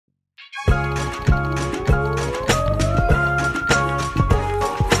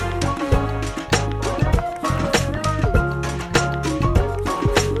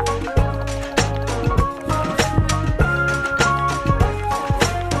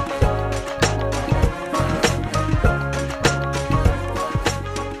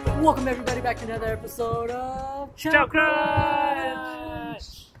back to another episode of Chau Crunch!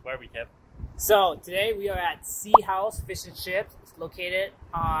 Where are we, Kev? So, today we are at Sea House Fish and Chips. It's located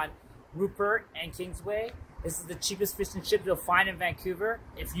on Rupert and Kingsway. This is the cheapest fish and chips you'll find in Vancouver.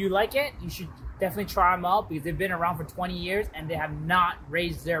 If you like it, you should definitely try them out because they've been around for 20 years and they have not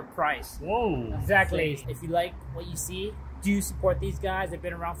raised their price. Whoa! Exactly. Insane. If you like what you see, do support these guys. They've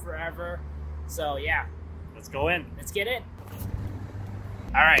been around forever. So, yeah. Let's go in. Let's get in.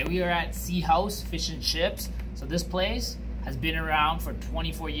 Alright, we are at Sea House Fish and Chips. So this place has been around for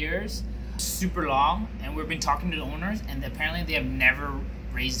 24 years. Super long. And we've been talking to the owners and apparently they have never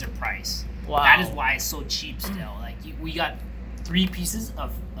raised their price. Wow. That is why it's so cheap still. Like we got 3 pieces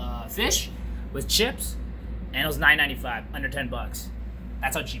of fish with chips and it was $9.95, under 10 bucks.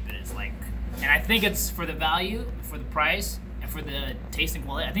 That's how cheap it is. Like, and I think it's for the value, for the price, and for the taste and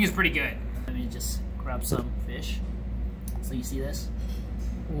quality. I think it's pretty good. Let me just grab some fish. So you see this?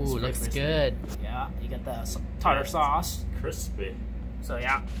 Ooh, Super looks crispy. good. Yeah, you got the tartar sauce. Crispy. So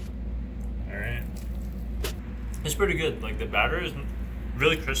yeah. Alright. It's pretty good. Like the batter is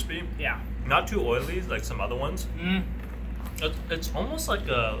really crispy. Yeah. Not too oily like some other ones. Mm. It's almost like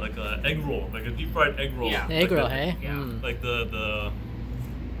a egg roll, like a deep fried egg roll. Yeah. The egg like roll, the, hey? Yeah. Mm. Like the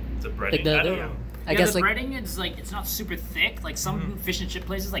breading. Like the- I don't the- know. I guess the like breading is like it's not super thick. Like some fish and chip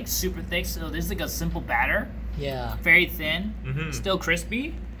places like super thick. So there's like a simple batter, yeah. very thin, still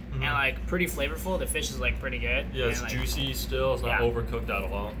crispy, Mhm. and like pretty flavorful. The fish is like pretty good. Yeah, it's and, like, juicy still. It's not Yeah. overcooked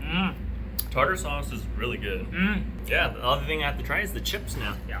at all. Mm, Tartar sauce is really good. mm. Yeah, the other thing I have to try is the chips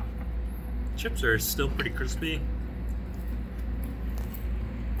now. Yeah. Chips are still pretty crispy.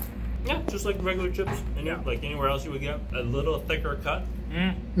 Yeah, just like regular chips. Like anywhere else you would get a little thicker cut.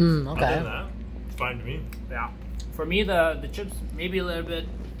 Mm. Mm, Other than okay. that, it's fine to me. Yeah. For me, the chips maybe a little bit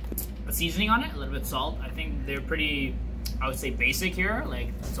of seasoning on it, a little bit salt. I think they're pretty, I would say, basic here.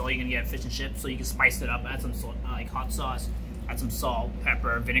 Like that's all you're gonna get, fish and chips. So you can spice it up, add some salt, like hot sauce, add some salt,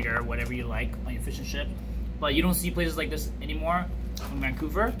 pepper, vinegar, whatever you like on your fish and chip. But you don't see places like this anymore in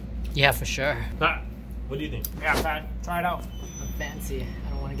Vancouver. Yeah, for sure. Pat, what do you think? Yeah, Pat, try it out. I'm fancy. I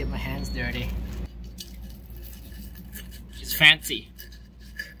don't want to get my hands dirty. It's fancy.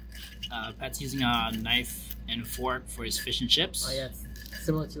 Pat's using a knife and fork for his fish and chips. Oh yeah, it's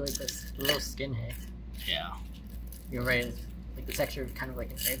similar to like this little skin, hey? Yeah. You're right. It's like the texture of kind of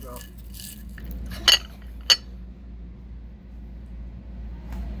like an egg roll.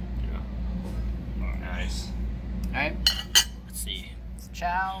 Yeah. Nice. Alright, Let's see. it's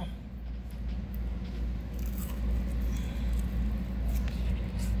chow.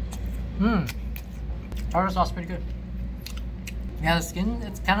 Tartar sauce is pretty good. Yeah, the skin,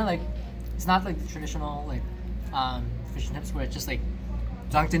 it's kind of like, it's not like the traditional like fish and chips where it's just like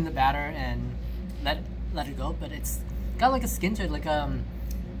dunked in the batter and let it go, but it's got like a skin to it, like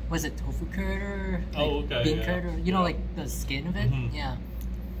what is it, tofu curd or like Oh, okay, bean yeah. curd, or you know, like the skin of it. Yeah.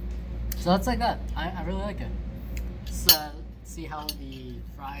 So it's like that. I really like it. Let's see how the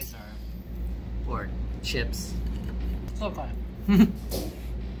fries are, or chips. So fine.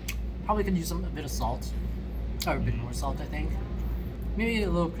 Probably could use a bit of salt, or a bit more salt, I think. Maybe a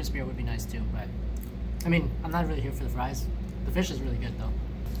little crispier would be nice too, but I mean, I'm not really here for the fries. The fish is really good though,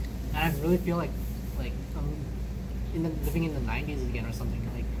 and I really feel like I'm living in the 90s again or something.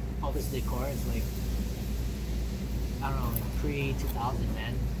 Like all this decor is like, I don't know, like pre-2000,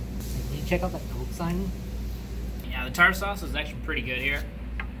 man. Like, did you check out that Coke sign? Yeah, the tartar sauce is actually pretty good here.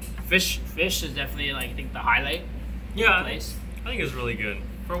 Fish is definitely like I think the highlight. Yeah, Of the place. I think it's really good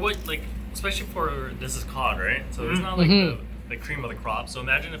for what, like, especially for this is cod, right? So it's not like the cream of the crop. So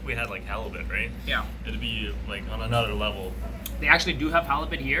imagine if we had like halibut, right? Yeah. It'd be like on another level. They actually do have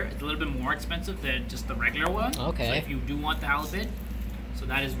halibut here. It's a little bit more expensive than just the regular one. Okay. So if you do want the halibut, so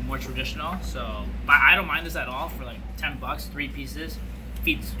that is more traditional. So, but I don't mind this at all for like 10 bucks, 3 pieces.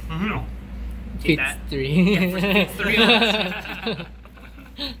 Feeds, you know. Take It's that. 3. Feeds 3 of us.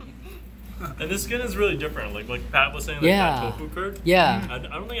 And the skin is really different. Like Pat was saying, like Yeah. that tofu curd. Yeah. I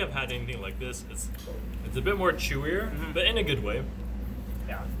don't think I've had anything like this. It's a bit more chewier, but in a good way.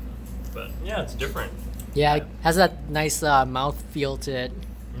 Yeah. But yeah, it's different. Yeah, it has that nice mouth feel to it.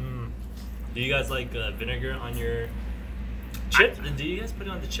 Do you guys like vinegar on your chips? And do you guys put it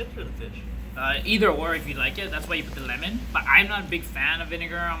on the chips or the fish? Either or if you like it. That's why you put the lemon. But I'm not a big fan of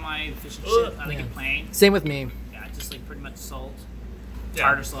vinegar on my fish and chips. I like it plain. Same with me. Yeah, just like pretty much salt, Yeah.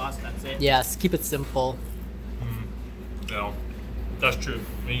 tartar sauce. That's it. Yes, keep it simple. No, that's true.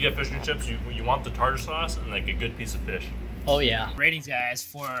 When you get fish and chips, you want the tartar sauce and like a good piece of fish. Oh yeah. Ratings, guys,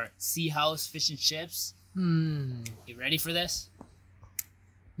 for Sea House Fish and Chips. You ready for this?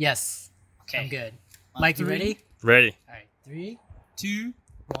 Yes. Okay. I'm good. On Mike, you 3, ready? Ready. All right. 3, 2,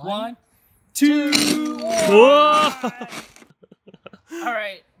 1. 1. 2. All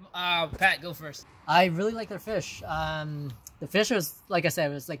right, Pat, go first. I really like their fish. The fish was, like I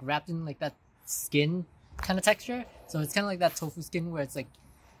said, it was like wrapped in like that skin kind of texture. So it's kind of like that tofu skin where it's like,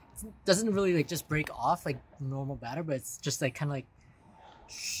 it doesn't really like just break off like normal batter, but it's just like kind of like,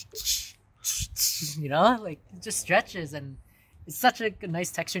 you know, like it just stretches and it's such a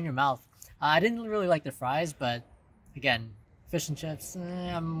nice texture in your mouth. I didn't really like the fries, but again, fish and chips,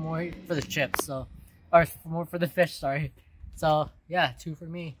 I'm more for the chips, so, or more for the fish, sorry. So yeah, 2 for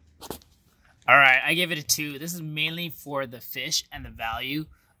me. All right, I give it a 2. This is mainly for the fish and the value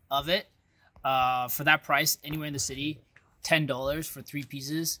of it. For that price, anywhere in the city, $10 for 3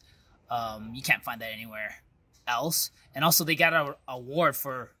 pieces. You can't find that anywhere else. And also, they got an award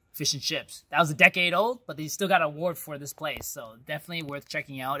for fish and chips. That was a decade old, but they still got an award for this place. So definitely worth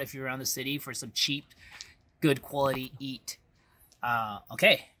checking out if you're around the city for some cheap, good quality eat.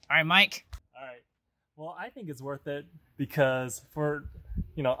 Okay. All right, Mike. All right. Well, I think it's worth it because for,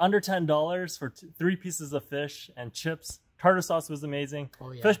 you know, under $10 for 3 pieces of fish and chips, tartar sauce was amazing.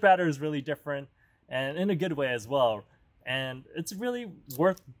 Oh, yeah. Fish batter is really different and in a good way as well. And it's really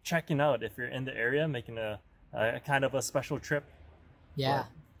worth checking out if you're in the area, making a kind of a special trip. Yeah.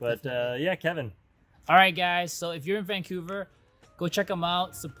 But yeah, Kevin. All right, guys. So if you're in Vancouver, go check them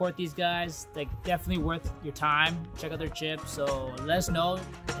out. Support these guys. They're definitely worth your time. Check out their chips. So let us know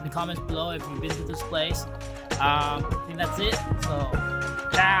in the comments below if you've visited this place. I think that's it. So,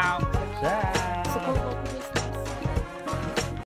 ciao. Ciao.